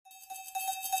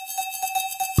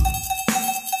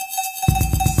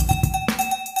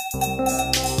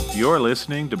You're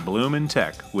listening to Bloom in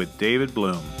Tech with David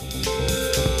Bloom.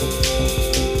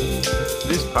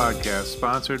 This podcast is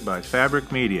sponsored by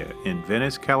Fabric Media in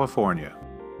Venice, California.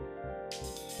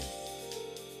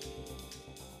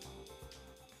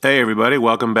 Hey everybody,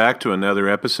 welcome back to another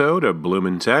episode of Bloom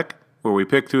in Tech, where we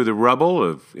pick through the rubble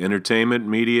of entertainment,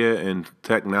 media, and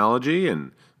technology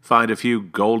and find a few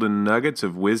golden nuggets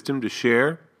of wisdom to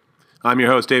share. I'm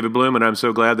your host, David Bloom, and I'm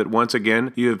so glad that once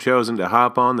again you have chosen to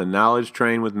hop on the knowledge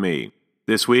train with me.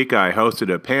 This week I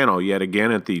hosted a panel yet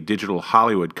again at the Digital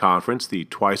Hollywood Conference, the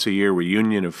twice-a-year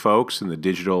reunion of folks in the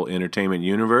digital entertainment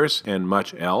universe and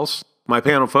much else. My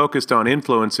panel focused on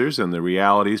influencers and the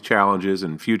realities, challenges,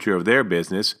 and future of their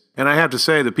business, and I have to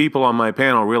say the people on my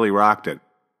panel really rocked it.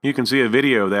 You can see a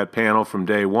video of that panel from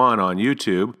day one on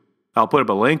YouTube. I'll put up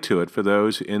a link to it for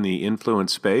those in the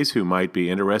influence space who might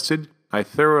be interested. I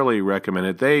thoroughly recommend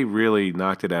it. They really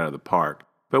knocked it out of the park.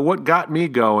 But what got me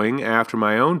going after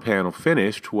my own panel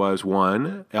finished was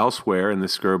one elsewhere in the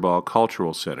Skirball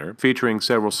Cultural Center, featuring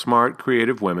several smart,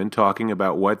 creative women talking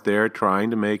about what they're trying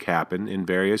to make happen in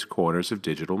various corners of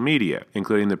digital media,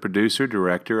 including the producer,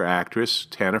 director, actress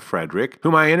Tana Frederick,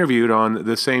 whom I interviewed on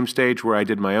the same stage where I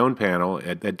did my own panel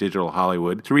at Digital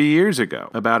Hollywood 3 years ago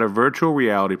about a virtual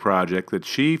reality project that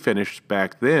she finished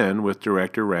back then with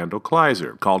director Randall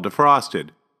Kleiser called Defrosted.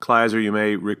 Kleiser, you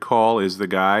may recall, is the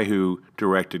guy who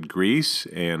directed Grease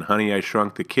and Honey, I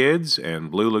Shrunk the Kids and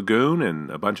Blue Lagoon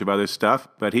and a bunch of other stuff.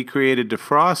 But he created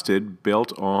Defrosted,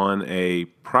 built on a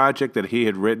project that he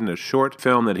had written, a short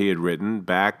film that he had written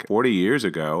back 40 years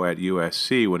ago at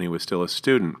USC when he was still a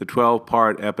student. The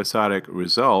 12-part episodic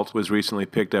result was recently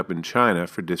picked up in China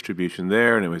for distribution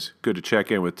there, and it was good to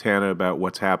check in with Tana about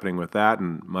what's happening with that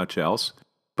and much else.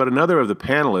 But another of the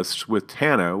panelists with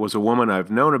Tana was a woman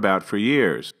I've known about for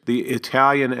years, the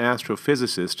Italian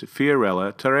astrophysicist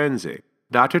Fiorella Terenzi.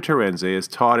 Dr. Terenzi has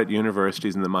taught at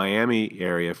universities in the Miami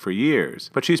area for years,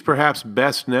 but she's perhaps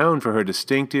best known for her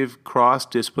distinctive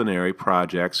cross-disciplinary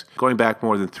projects going back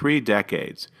more than 3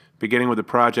 decades, beginning with a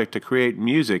project to create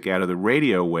music out of the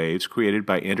radio waves created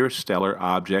by interstellar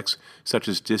objects such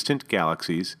as distant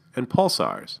galaxies and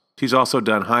pulsars. She's also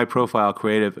done high-profile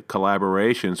creative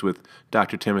collaborations with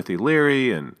Dr. Timothy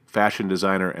Leary and fashion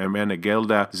designer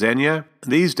Ermenegilda Zegna.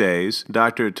 These days,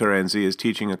 Dr. Terenzi is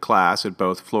teaching a class at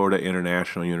both Florida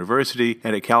International University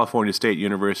and at California State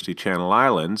University Channel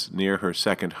Islands, near her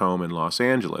second home in Los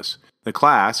Angeles. The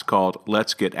class, called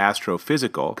Let's Get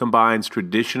Astrophysical, combines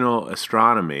traditional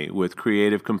astronomy with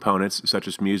creative components such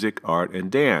as music, art, and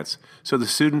dance, so the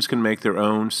students can make their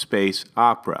own space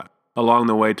opera. Along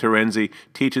the way, Terenzi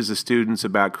teaches the students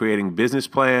about creating business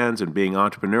plans and being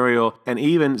entrepreneurial, and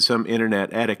even some internet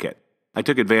etiquette. I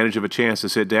took advantage of a chance to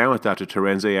sit down with Dr.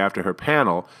 Terenzi after her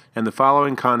panel, and the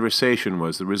following conversation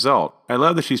was the result. I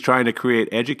love that she's trying to create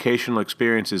educational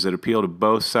experiences that appeal to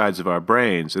both sides of our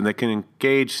brains and that can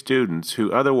engage students who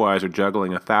otherwise are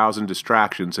juggling 1,000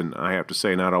 distractions, and I have to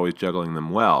say, not always juggling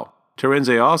them well.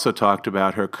 Terenzi also talked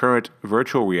about her current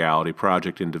virtual reality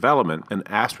project in development, an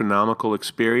astronomical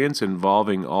experience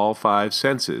involving all 5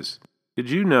 senses.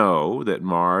 Did you know that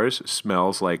Mars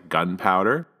smells like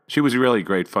gunpowder? She was really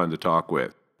great fun to talk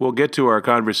with. We'll get to our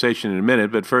conversation in a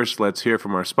minute, but first let's hear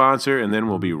from our sponsor, and then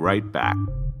we'll be right back.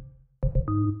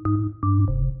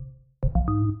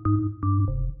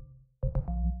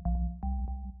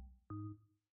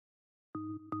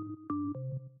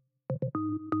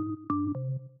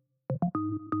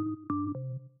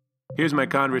 Here's my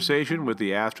conversation with the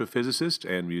astrophysicist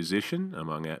and musician,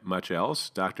 among much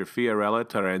else, Dr. Fiorella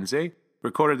Terenzi,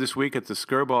 recorded this week at the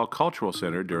Skirball Cultural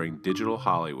Center during Digital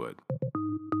Hollywood.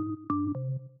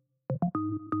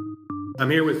 I'm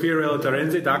here with Fiorella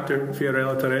Terenzi, Dr.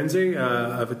 Fiorella Terenzi,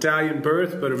 of Italian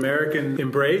birth but American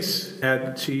embrace.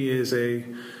 She is a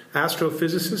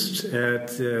astrophysicist at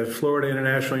Florida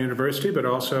International University, but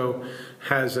also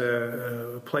has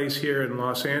a place here in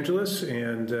Los Angeles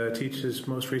and teaches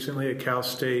most recently at Cal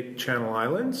State Channel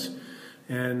Islands.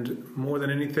 And more than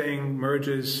anything,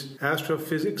 merges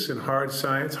astrophysics and hard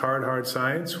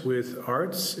science with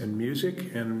arts and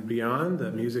music and beyond,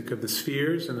 the music of the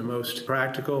spheres in the most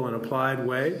practical and applied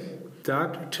way.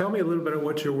 Doctor, tell me a little bit of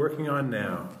what you're working on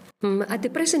now. At the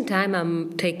present time,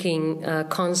 I'm taking a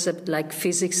concept like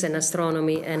physics and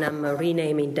astronomy and I'm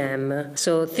renaming them.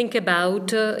 So think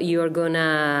about you're going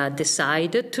to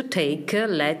decide to take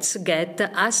Let's Get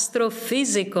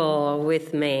Astrophysical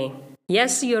with me.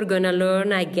 Yes, you're going to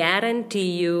learn, I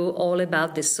guarantee you, all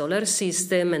about the solar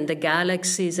system and the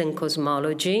galaxies and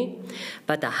cosmology.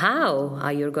 But how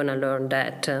are you going to learn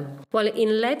that? Well,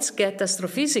 in Let's Get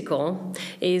Astrophysical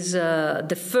is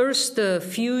the first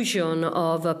fusion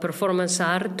of performance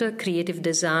art, creative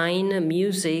design,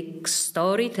 music,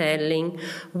 storytelling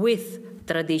with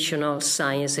traditional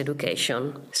science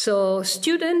education. So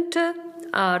students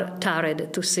are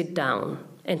tired to sit down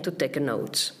and to take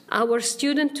notes. Our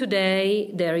students today,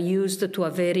 they're used to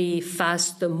a very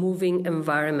fast-moving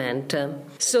environment.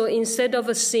 So instead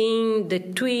of seeing the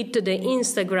tweet, the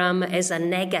Instagram as a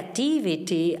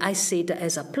negativity, I see it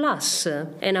as a plus,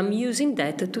 and I'm using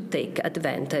that to take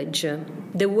advantage.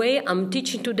 The way I'm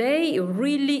teaching today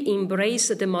really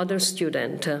embraces the modern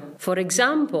student. For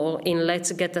example, in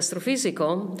Let's Get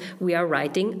Astrophysical, we are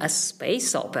writing a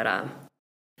space opera.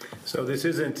 So this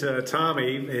isn't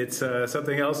Tommy, it's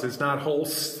something else. It's not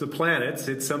Holst the Planets,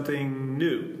 it's something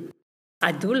new.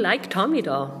 I do like Tommy,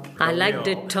 though. I like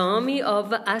the Tommy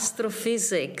of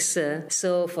astrophysics.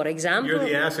 So, for example... You're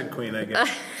the acid queen, I guess.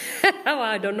 Oh,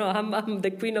 I don't know. I'm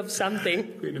the queen of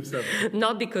something. Queen of something.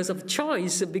 Not because of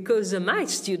choice, because my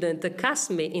student cast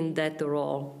me in that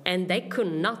role. And they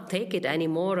could not take it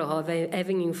anymore of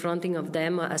having in front of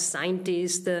them a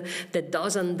scientist that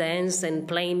doesn't dance and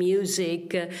play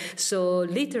music. So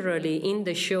literally in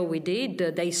the show we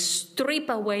did, they strip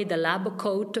away the lab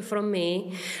coat from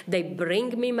me. They bring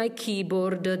me my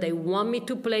keyboard. They want me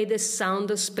to play the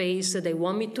sound space. They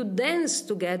want me to dance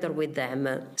together with them.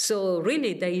 So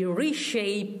really, they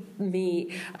reshape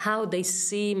me how they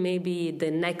see maybe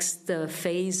the next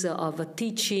phase of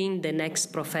teaching, the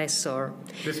next professor.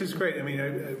 This is great. I mean,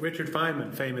 Richard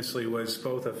Feynman famously was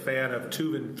both a fan of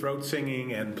Tuvan throat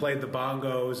singing and played the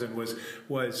bongos and was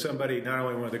somebody, not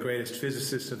only one of the greatest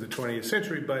physicists of the 20th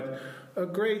century, but a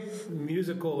great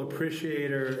musical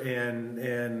appreciator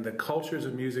and the cultures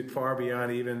of music far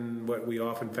beyond even what we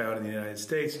often found in the United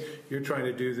States. You're trying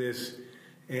to do this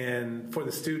and for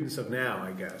the students of now,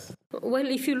 I guess. Well,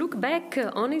 if you look back,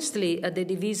 honestly, at the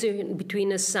division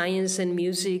between science and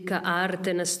music, art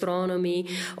and astronomy,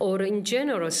 or in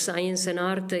general science and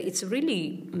art, it's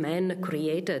really man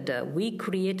created. We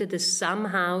created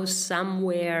somehow,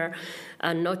 somewhere.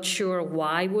 I'm not sure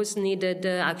why it was needed.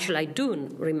 Actually, I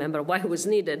do remember why it was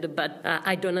needed, but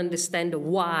I don't understand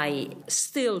why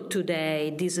still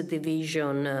today this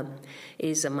division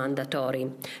is mandatory.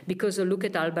 Because look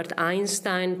at Albert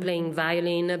Einstein playing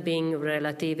violin, being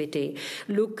relativity.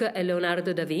 Look at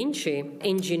Leonardo da Vinci,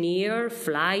 engineer,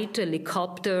 flight,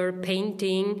 helicopter,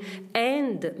 painting,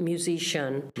 and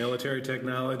musician. Military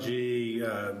technology,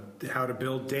 how to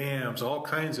build dams, all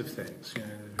kinds of things. You know.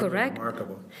 Correct.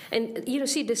 Remarkable. And you know,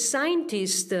 see, the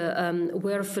scientists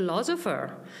were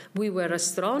philosopher. We were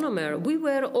astronomer. We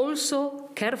were also,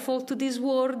 careful to this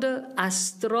word,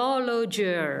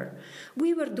 astrologer.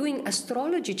 We were doing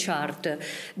astrology chart.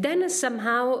 Then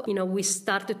somehow, you know, we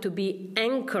started to be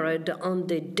anchored on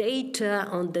the data,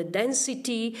 on the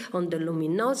density, on the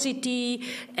luminosity,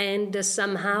 and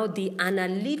somehow the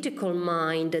analytical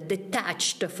mind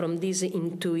detached from this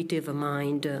intuitive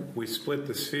mind. We split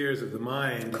the spheres of the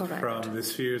mind. Correct. From the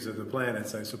spheres of the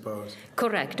planets, I suppose.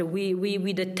 Correct.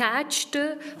 We detached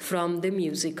from the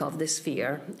music of the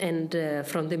sphere and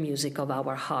from the music of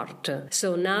our heart.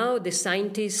 So now the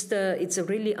scientist, it's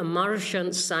really a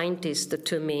Martian scientist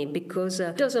to me, because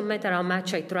it doesn't matter how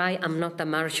much I try, I'm not a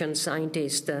Martian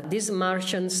scientist. These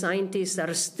Martian scientists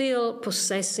are still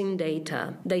possessing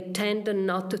data. They tend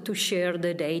not to share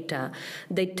the data.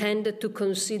 They tend to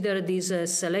consider this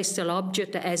celestial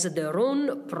object as their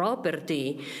own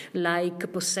property,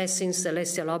 like possessing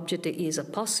celestial object is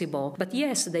possible. But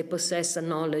yes, they possess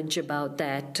knowledge about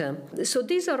that. So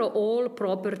these are all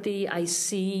property I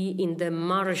see in the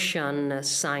Martian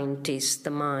scientist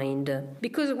mind.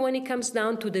 Because when it comes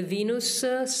down to the Venus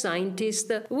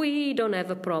scientist, we don't have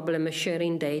a problem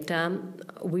sharing data.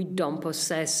 We don't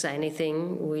possess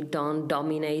anything. We don't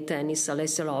dominate any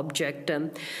celestial object.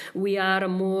 We are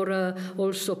more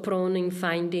also prone in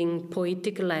finding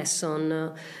poetic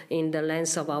lesson in the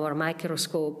lens of our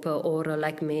microscope, or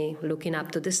like me, looking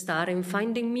up to the star and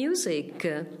finding music,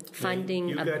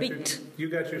 finding a beat. You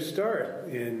got your start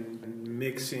in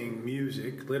mixing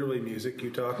music, literally music.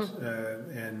 You talked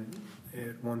and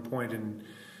at one point in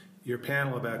your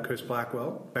panel about Chris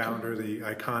Blackwell, the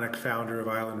iconic founder of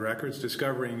Island Records,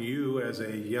 discovering you as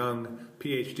a young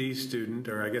PhD student,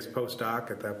 or I guess postdoc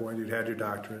at that point, you'd had your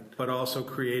doctorate, but also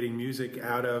creating music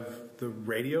out of the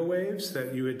radio waves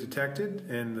that you had detected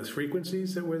and the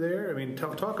frequencies that were there? I mean,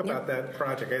 talk about that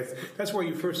project. That's where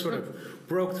you first sort of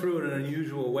broke through in an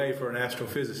unusual way for an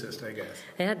astrophysicist, I guess.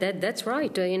 Yeah, that's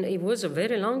right. It was a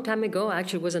very long time ago.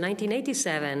 Actually, it was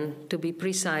 1987 to be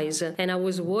precise. And I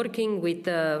was working with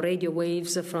radio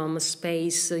waves from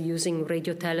space using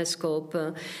radio telescope.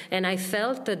 And I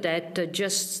felt that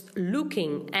just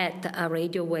looking at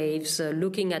radio waves,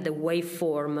 looking at the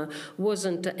waveform,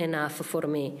 wasn't enough for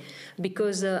me.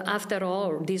 Because after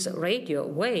all, these radio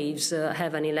waves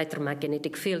have an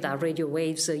electromagnetic field. Our radio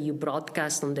waves you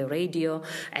broadcast on the radio,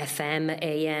 FM,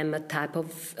 AM type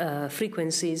of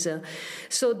frequencies.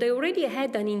 So they already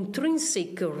had an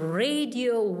intrinsic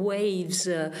radio waves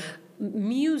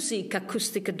music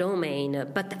acoustic domain,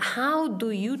 but how do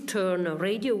you turn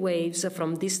radio waves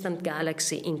from distant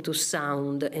galaxy into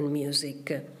sound and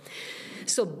music?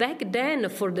 So back then,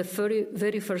 for the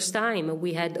very first time,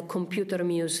 we had computer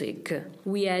music.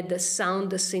 We had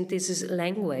sound synthesis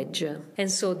language.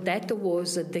 And so that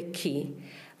was the key.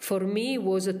 For me,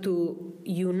 was to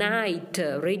unite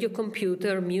radio,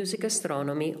 computer, music,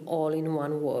 astronomy, all in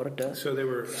one word. So they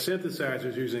were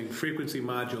synthesizers using frequency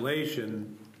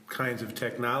modulation kinds of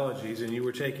technologies, and you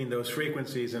were taking those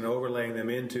frequencies and overlaying them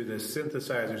into the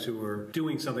synthesizers who were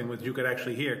doing something that you could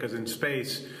actually hear, because in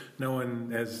space, no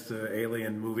one, as the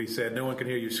Alien movie said, no one can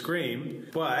hear you scream,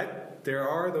 but there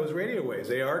are those radio waves.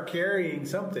 They are carrying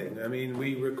something. I mean,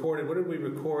 we recorded, what did we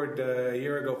record a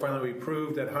year ago? Finally, we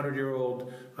proved that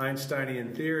 100-year-old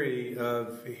Einsteinian theory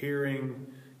of hearing.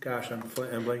 Gosh, I'm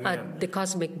blanking out. The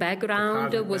cosmic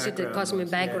background, was it the cosmic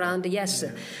background? Yeah. Yes.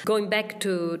 Yeah. Going back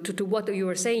to what you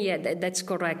were saying, yeah, that's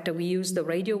correct. We used the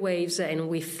radio waves and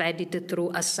we fed it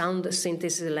through a sound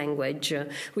synthesis language,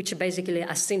 which basically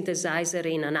a synthesizer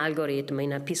in an algorithm,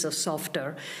 in a piece of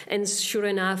software. And sure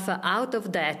enough, out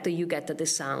of that, you get the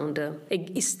sound.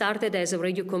 It started as a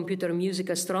radio, computer,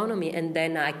 music, astronomy, and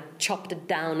then I chopped it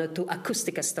down to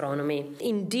acoustic astronomy.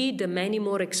 Indeed, many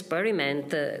more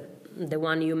experiments. The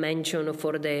one you mentioned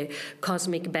for the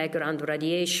cosmic background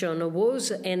radiation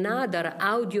was another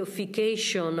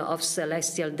audification of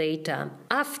celestial data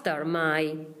after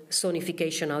my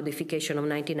sonification, audification of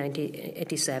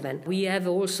 1987. We have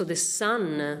also the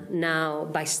sun now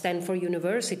by Stanford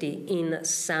University in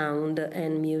sound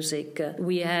and music.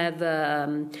 We have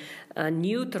a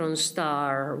neutron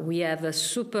star, we have a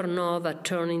supernova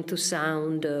turned into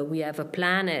sound, we have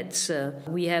planets,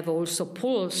 we have also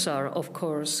pulsar, of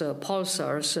course,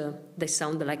 pulsars. They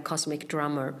sound like cosmic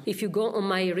drummer. If you go on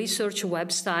my research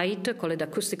website called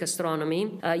Acoustic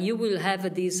Astronomy, you will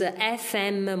have this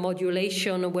FM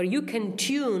modulation where you can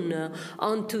tune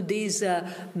onto these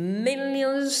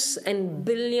millions and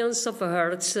billions of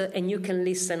hertz, and you can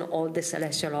listen all the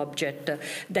celestial objects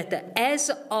that,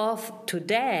 as of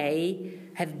today,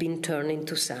 have been turned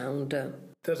into sound.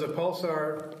 Does a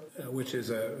pulsar, which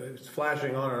is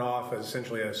flashing on and off, is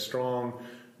essentially a strong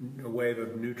wave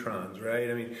of neutrons, right?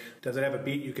 I mean, does it have a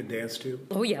beat you can dance to?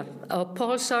 Oh, yeah.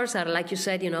 Pulsars are, like you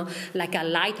said, like a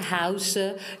lighthouse.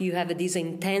 You have this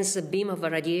intense beam of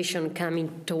radiation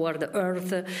coming toward the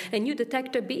Earth, and you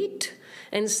detect a beat.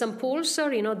 And some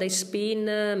pulsar, they spin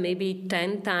maybe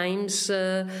 10 times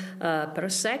per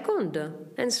second.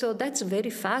 And so that's very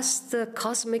fast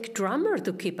cosmic drummer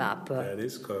to keep up. That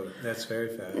is cool. That's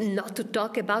very fast. Not to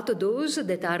talk about those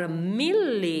that are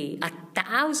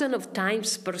 1,000 of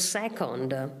times per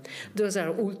second. Those are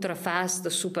ultra fast,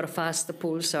 super fast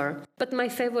pulsar. But my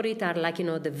favorite are like,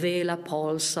 the Vela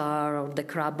pulsar or the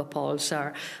Crab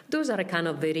pulsar. Those are kind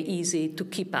of very easy to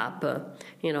keep up.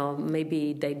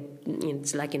 Maybe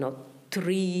it's like,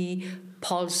 3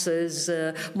 pulses,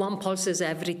 one pulses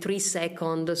every 3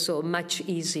 seconds, so much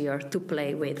easier to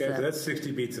play with. Okay, so that's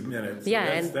 60 beats a minute. So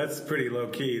yeah, that's pretty low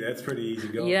key. That's pretty easy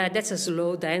going. Yeah, that's a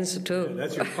slow dance too. Yeah,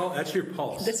 that's your pulse. That's your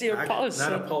pulse. That's your pulse.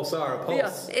 Not a pulsar, a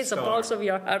pulse. Yeah, it's a pulse of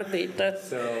your heartbeat.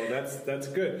 So that's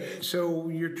good. So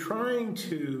you're trying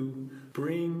to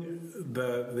bring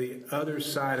the other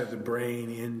side of the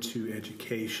brain into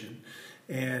education,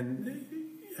 and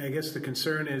I guess the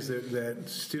concern is that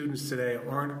students today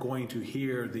aren't going to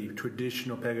hear the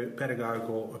traditional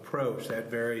pedagogical approach,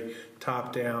 that very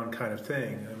top-down kind of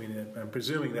thing. I mean, I'm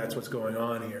presuming that's what's going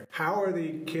on here. How are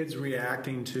the kids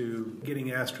reacting to getting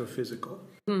astrophysical?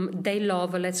 They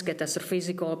love Let's Get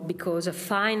Astrophysical because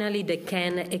finally they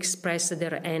can express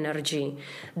their energy.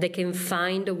 They can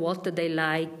find what they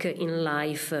like in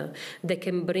life. They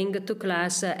can bring to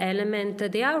class element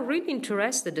they are really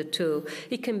interested to.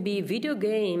 It can be video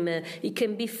game, it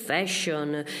can be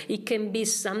fashion, it can be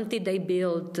something they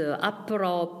build, up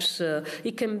props,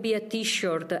 it can be a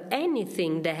t-shirt,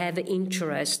 anything they have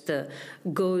interest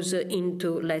goes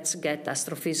into Let's Get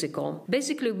Astrophysical.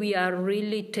 Basically, we are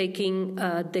really taking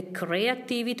the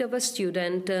creativity of a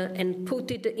student and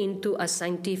put it into a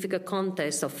scientific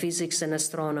context of physics and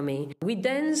astronomy. We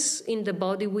dance in the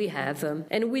body we have,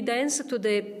 and we dance to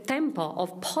the tempo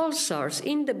of pulsars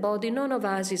in the body. None of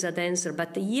us is a dancer,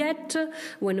 but yet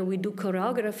when we do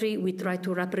choreography, we try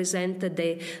to represent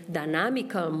the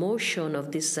dynamical motion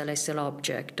of this celestial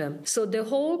object. So the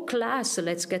whole class,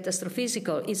 Let's Get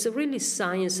Astrophysical, is really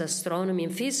science, astronomy,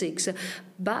 and physics,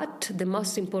 but the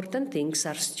most important things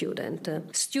are student.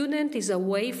 Student is a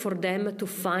way for them to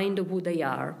find who they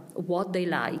are, what they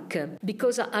like.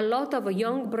 Because a lot of a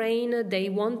young brain, they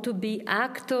want to be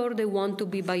actor, they want to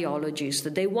be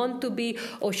biologist, they want to be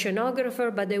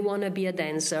oceanographer, but they want to be a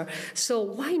dancer. So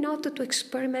why not to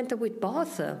experiment with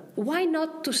both? Why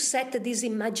not to set this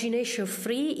imagination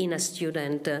free in a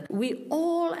student? We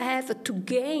all have to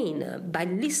gain by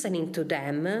listening to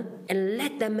them and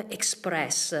let them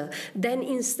express. Then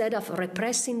instead of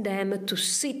repressing them to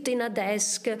sit in a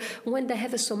desk when they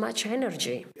have so much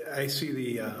energy. I see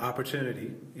the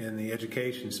opportunity in the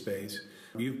education space.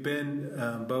 You've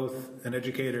been both an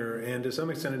educator and to some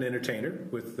extent an entertainer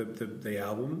with the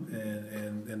album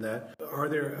and that. Are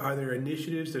there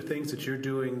initiatives or things that you're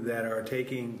doing that are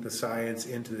taking the science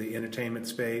into the entertainment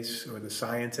space or the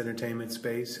science entertainment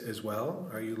space as well?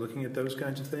 Are you looking at those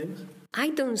kinds of things?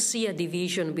 I don't see a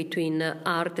division between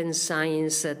art and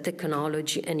science,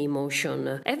 technology and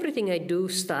emotion. Everything I do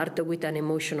starts with an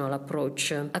emotional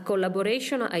approach. A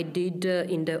collaboration I did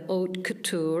in the haute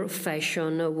couture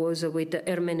fashion was with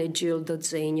Ermenegildo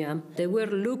Zegna. They were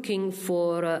looking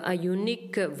for a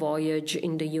unique voyage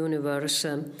in the universe.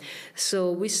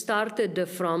 So we started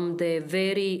from the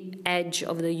very edge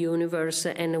of the universe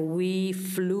and we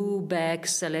flew back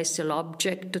celestial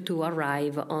object to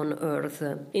arrive on Earth.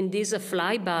 In this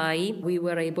flyby, we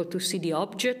were able to see the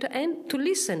object and to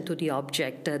listen to the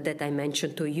object that I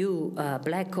mentioned to you,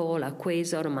 black hole, a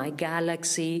quasar, my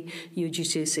galaxy,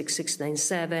 UGC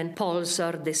 6697,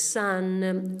 pulsar, the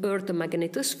sun, Earth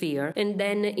magnetosphere. And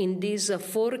then in this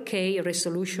 4K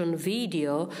resolution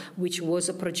video, which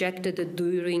was projected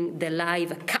during the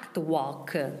live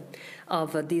catwalk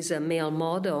of this male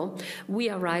model, we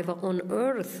arrive on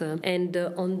Earth and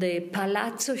on the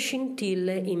Palazzo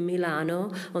Scintille in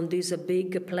Milano, on this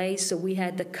big place, we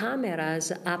had the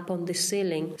cameras up on the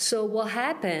ceiling. So what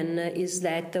happened is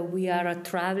that we are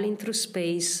traveling through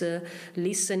space,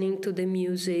 listening to the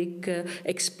music,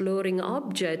 exploring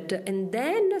object, and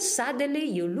then suddenly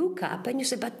you look up and you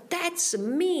say, but that's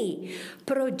me,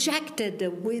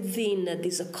 projected within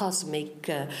this cosmic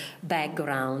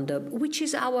background, which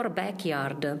is our backyard.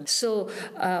 So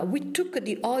we took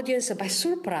the audience by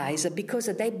surprise because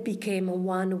they became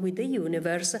one with the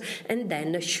universe, and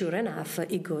then sure enough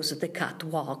it goes the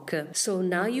catwalk. So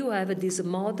now you have this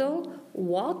model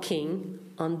walking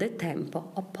on the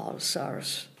tempo of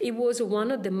pulsars. It was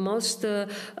one of the most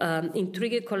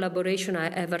intriguing collaboration I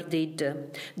ever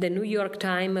did. The New York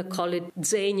Times called it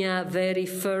Zegna very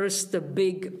first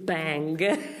Big Bang.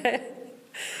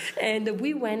 And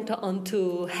we went on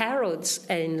to Harrods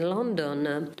in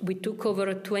London. We took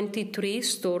over 23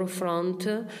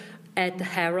 storefront at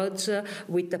Harrods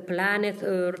with the planet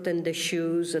Earth and the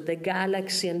shoes, the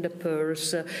galaxy and the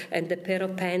purse, and the pair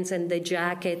of pants and the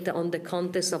jacket on the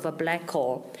context of a black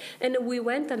hole. And we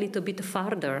went a little bit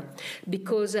farther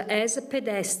because as a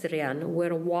pedestrian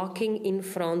were walking in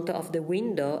front of the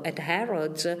window at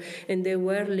Harrods and they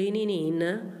were leaning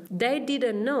in, they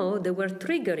didn't know they were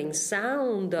triggering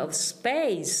sound of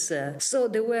space. So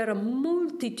there were a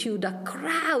multitude, a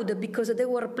crowd, because they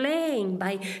were playing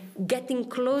by getting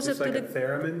closer to like the... a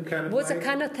theremin kind of was light? A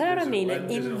kind of theremin, an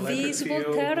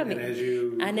invisible theremin.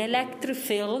 You... An electric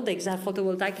field, exact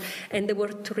photovoltaic, and they were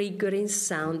triggering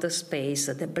sound of space,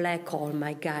 the black hole,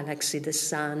 my galaxy, the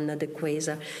sun, the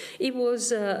quasar. It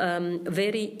was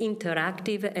very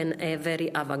interactive and very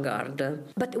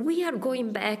avant-garde. But we are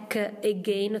going back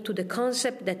again to the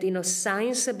concept that,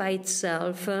 science by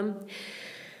itself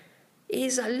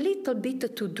is a little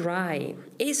bit too dry,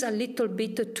 is a little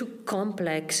bit too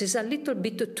complex, is a little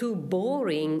bit too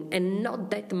boring, and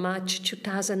not that much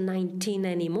 2019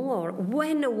 anymore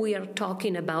when we are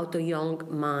talking about a young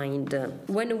mind.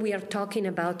 When we are talking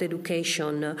about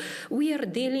education, we are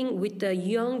dealing with a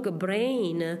young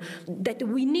brain that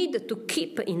we need to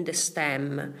keep in the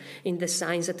STEM, in the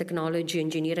science, technology,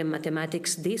 engineering,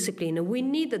 mathematics discipline. We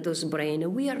need those brains.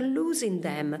 We are losing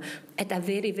them at a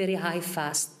very, very high,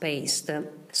 fast pace.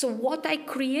 So what I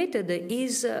created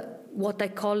is what I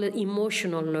call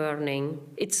emotional learning.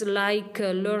 It's like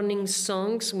learning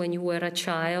songs when you were a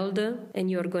child,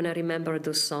 and you're going to remember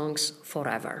those songs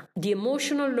forever. The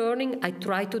emotional learning I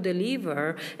try to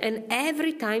deliver, and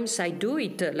every time I do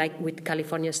it, like with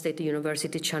California State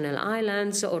University Channel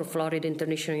Islands or Florida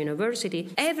International University,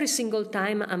 every single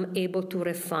time I'm able to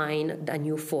refine a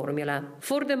new formula.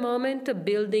 For the moment,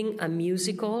 building a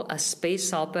musical, a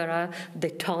space opera, the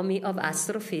Tommy of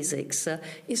astrophysics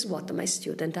is what my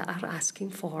students are asking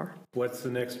for. What's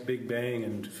the next big bang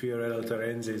in Fiorello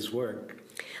Terenzi's work?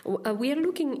 We are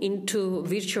looking into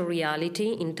virtual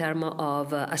reality in terms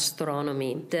of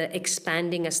astronomy, the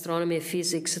expanding astronomy and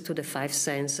physics to the five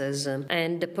senses.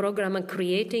 And the program I'm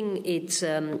creating, it's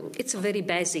very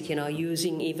basic,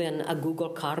 using even a Google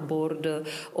Cardboard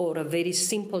or a very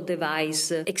simple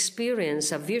device.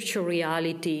 Experience a virtual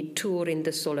reality tour in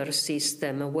the solar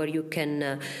system where you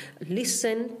can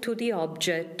listen to the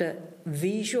object,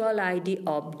 visualize the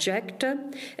object,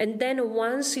 and then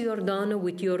once you're done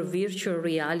with your virtual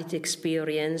reality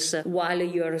experience, while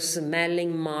you're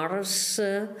smelling Mars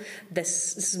that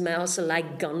smells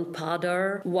like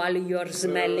gunpowder, while you're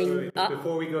smelling...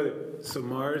 Before we go there, so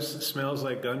Mars smells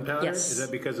like gunpowder? Yes. Is that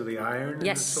because of the iron in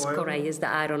the soil? Yes, correct. It's the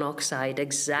iron oxide,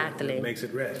 exactly. It makes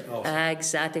it red also.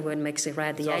 Exactly what makes it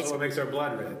red. It's also what makes our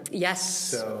blood red. Yes.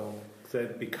 So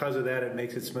that because of that, it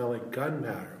makes it smell like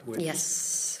gunpowder.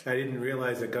 Yes. I didn't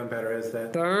realize that gunpowder has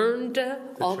that. Burned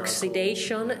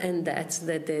oxidation, and that's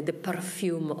the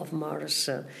perfume of Mars.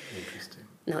 Interesting.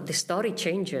 Now, the story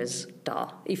changes, though.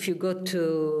 If you go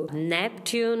to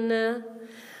Neptune...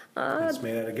 it's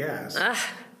made out of gas.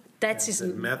 That's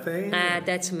methane?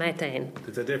 That's methane.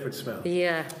 It's a different smell.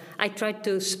 Yeah. I tried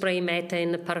to spray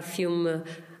methane perfume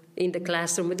in the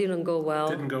classroom. It didn't go well.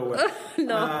 Didn't go well.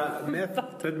 No.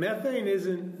 But methane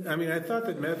isn't... I mean, I thought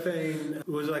that methane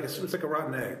was it's like a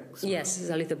rotten egg. Yes, it's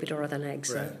a little bit of rotten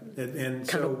eggs. Right. And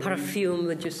kind of perfume.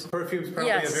 Perfume's probably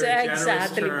yes, a very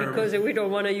exactly, generous term. because we don't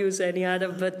want to use any other,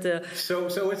 but... So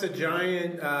it's a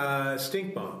giant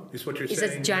stink bomb, is what you're saying?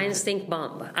 It's a giant stink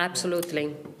bomb,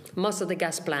 absolutely. Most of the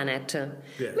gas planet.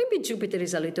 Maybe Jupiter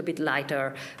is a little bit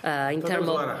lighter in terms of...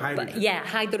 a lot of hydrogen.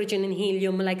 Hydrogen and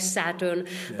helium like Saturn.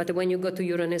 Yeah. But when you go to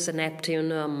Uranus and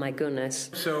Neptune, oh my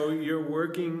goodness. So you're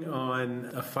working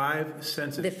on a five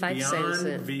senses. The five beyond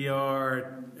senses.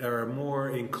 VR, or a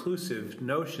more inclusive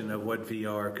notion of what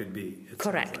VR could be.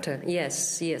 Correct. Like.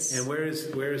 Yes. And where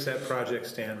does that project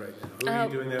stand right now? Who are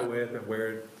you doing that with, and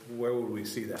where would we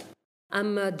see that?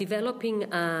 I'm developing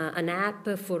an app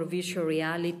for virtual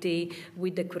reality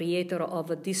with the creator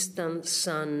of A Distant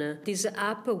Sun. This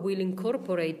app will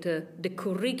incorporate the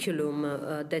curriculum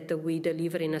that we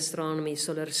deliver in astronomy,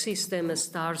 solar system,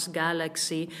 stars,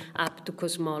 galaxy, up to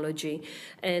cosmology.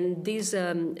 And this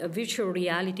virtual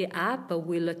reality app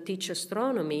will teach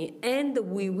astronomy, and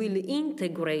we will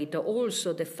integrate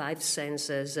also the five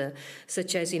senses,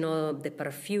 such as, the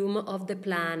perfume of the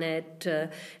planet,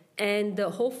 and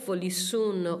hopefully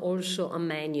soon also a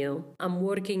menu. I'm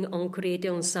working on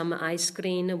creating some ice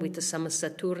cream with some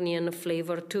Saturnian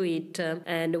flavor to it,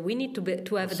 and we need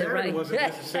to have the right... Saturn wasn't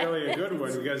necessarily a good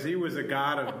one because he was a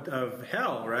god of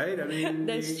hell, right? I mean,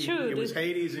 that's true. It was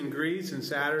Hades in Greece and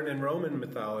Saturn in Roman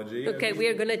mythology. Okay, we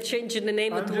are going to change the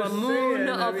name to a moon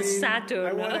of Saturn.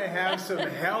 I want to have some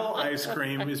hell ice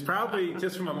cream. It's probably,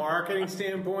 just from a marketing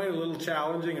standpoint, a little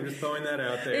challenging. I'm just throwing that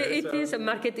out there. It is a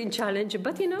marketing challenge,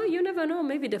 but you never know.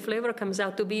 Maybe the flavor comes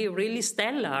out to be really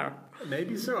stellar.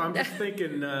 Maybe so. I'm just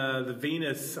thinking the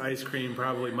Venus ice cream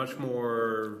probably much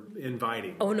more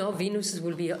inviting. Oh no, Venus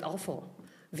will be awful.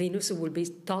 Venus will be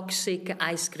toxic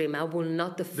ice cream. I will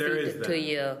not feed it to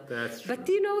you. That's true. But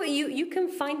you can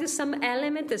find some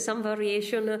element, some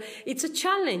variation. It's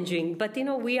challenging, but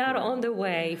we are on the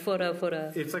way for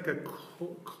a. It's like a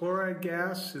chloride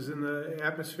gas is in the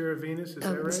atmosphere of Venus. Is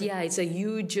that right? Yeah, it's a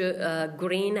huge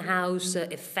greenhouse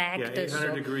effect. Yeah,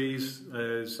 800 degrees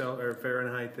or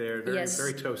Fahrenheit there.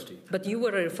 Very toasty. But you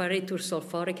were referring to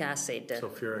sulfuric acid.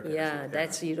 Sulfuric acid. Yeah,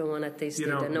 that's, you don't want to taste it.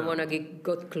 I don't want to get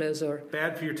closer.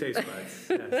 Bad for your taste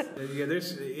buds.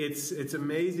 Yes. It's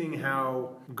amazing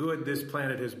how good this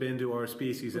planet has been to our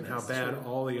species and how bad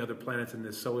all the other planets in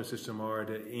this solar system are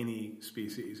to any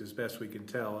species, as best we can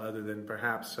tell, other than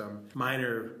perhaps some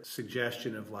minor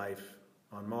suggestion of life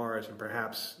on Mars and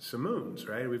perhaps some moons,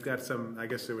 right? We've got I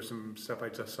guess there was some stuff I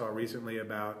just saw recently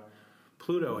about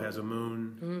Pluto has a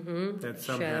moon that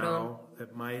somehow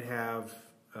that might have,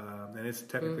 and it's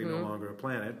technically no longer a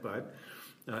planet, but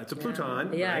it's a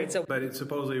Pluton, right? But it's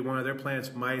supposedly one of their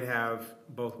planets might have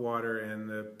both water and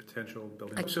the potential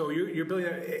building. So you're building,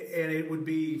 and it would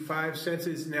be 5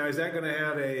 senses. Now, is that going to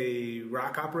have a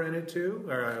rock opera in it too,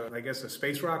 or I guess a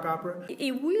space rock opera?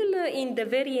 It will, in the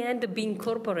very end, be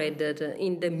incorporated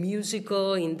in the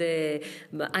musical, in the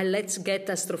let's get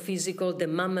astrophysical, the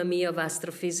Mamma Mia of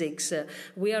astrophysics.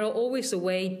 We are always a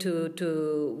way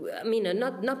to. I mean,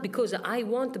 not because I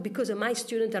want, because my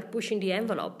students are pushing the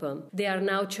envelope. They are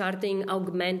now charting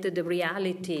augmented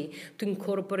reality to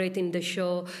incorporate in the show.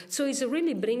 So it's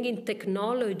really bringing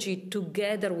technology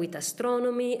together with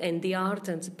astronomy and the art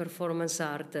and performance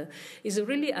art. It's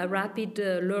really a rapid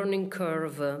learning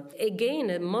curve.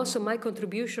 Again, most of my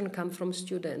contribution come from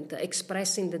students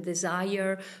expressing the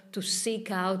desire to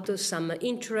seek out some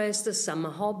interest, some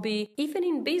hobby. Even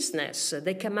in business,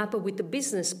 they come up with a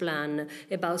business plan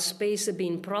about space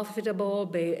being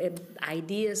profitable,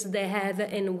 ideas they have,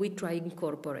 and we try to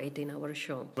incorporate in our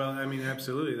show. Well, I mean,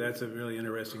 absolutely. That's a really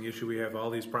interesting issue. We have all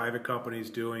these private companies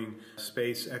doing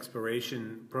space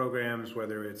exploration programs,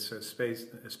 whether it's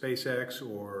SpaceX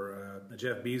or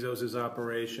Jeff Bezos'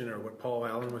 operation or what Paul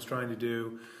Allen was trying to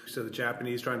do. So the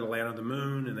Japanese trying to land on the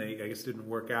moon, and they, I guess, didn't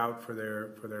work out for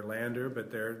their lander,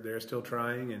 but they're still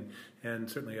trying, and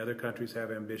certainly other countries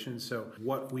have ambitions. So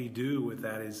what we do with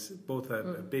that is both a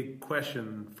big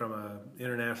question from an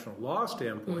international law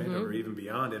standpoint, or even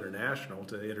beyond international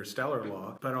to interstellar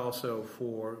law, but also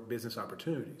for business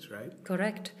opportunities, right?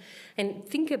 Correct. And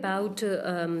think about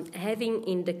having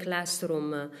in the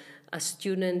classroom a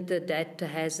student that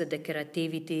has the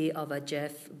creativity of a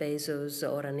Jeff Bezos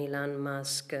or an Elon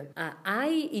Musk.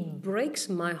 It breaks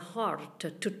my heart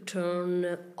to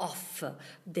turn off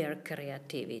their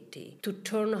creativity, to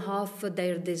turn off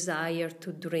their desire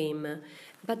to dream.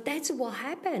 But that's what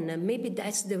happened. Maybe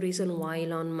that's the reason why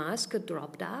Elon Musk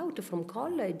dropped out from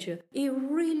college. It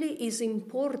really is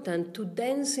important to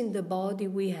dance in the body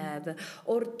we have,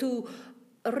 or to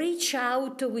reach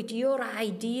out with your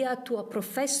idea to a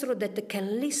professor that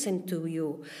can listen to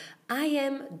you. I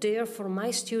am there for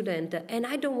my student, and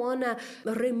I don't want to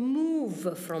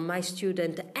remove from my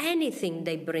student anything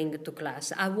they bring to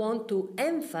class. I want to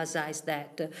emphasize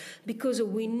that, because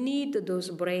we need those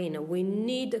brains, we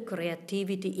need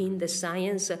creativity in the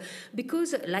science,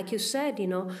 because, like you said,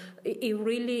 it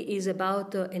really is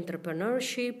about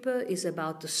entrepreneurship, is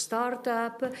about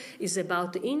startup, is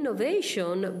about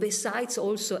innovation, besides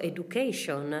also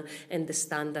education and the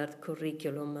standard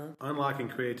curriculum. Unlocking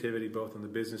creativity both on the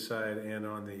business side and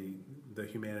on the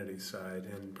humanities side,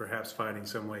 and perhaps finding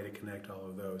some way to connect all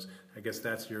of those. I guess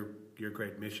that's your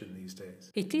great mission these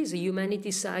days. It is a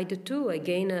humanities side too.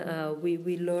 Again,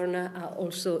 we learn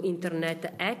also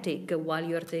internet ethic while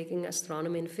you're taking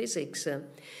astronomy and physics.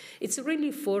 It's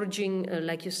really forging,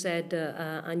 like you said,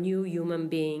 a new human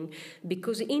being,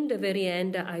 because in the very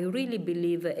end, I really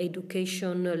believe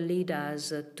education leads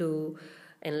us to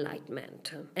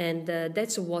enlightenment. And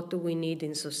that's what we need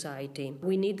in society.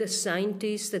 We need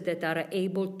scientists that are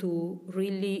able to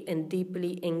really and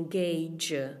deeply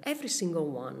engage every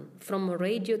single one, from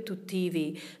radio to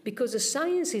TV, because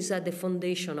science is at the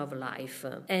foundation of life.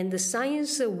 And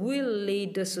science will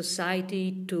lead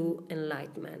society to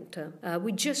enlightenment.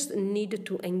 We just need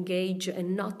to engage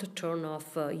and not turn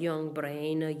off young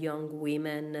brain, young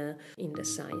women in the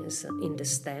science, in the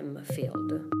STEM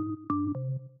field.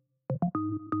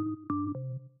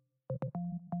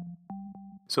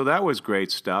 So that was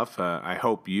great stuff. I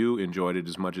hope you enjoyed it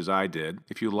as much as I did.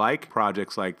 If you like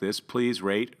projects like this, please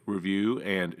rate, review,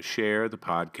 and share the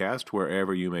podcast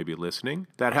wherever you may be listening.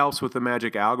 That helps with the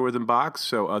magic algorithm box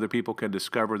so other people can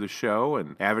discover the show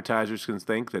and advertisers can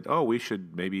think that, oh, we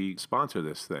should maybe sponsor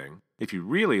this thing. If you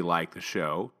really like the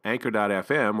show,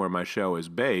 Anchor.fm, where my show is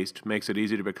based, makes it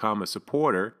easy to become a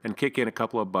supporter and kick in a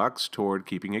couple of bucks toward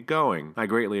keeping it going. I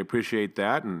greatly appreciate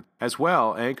that, and as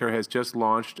well, Anchor has just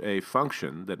launched a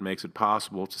function that makes it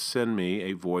possible to send me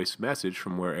a voice message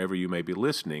from wherever you may be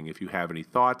listening if you have any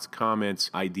thoughts,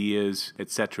 comments, ideas,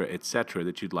 etc.,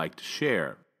 that you'd like to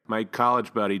share. My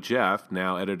college buddy Jeff,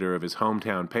 now editor of his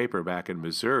hometown paper back in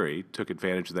Missouri, took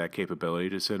advantage of that capability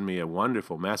to send me a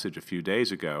wonderful message a few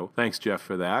days ago. Thanks, Jeff,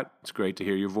 for that. It's great to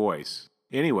hear your voice.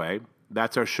 Anyway,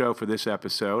 that's our show for this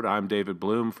episode. I'm David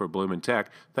Bloom for Bloom in Tech.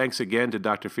 Thanks again to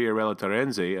Dr. Fiorella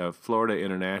Terenzi of Florida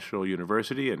International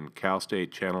University and Cal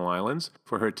State Channel Islands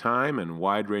for her time and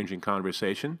wide-ranging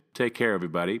conversation. Take care,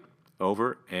 everybody.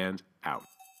 Over and out.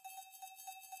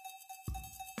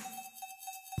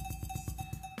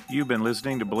 You've been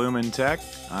listening to Bloom in Tech.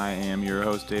 I am your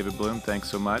host, David Bloom. Thanks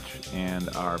so much. And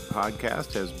our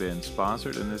podcast has been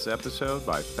sponsored in this episode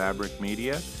by Fabric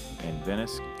Media in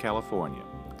Venice, California.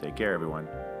 Take care, everyone.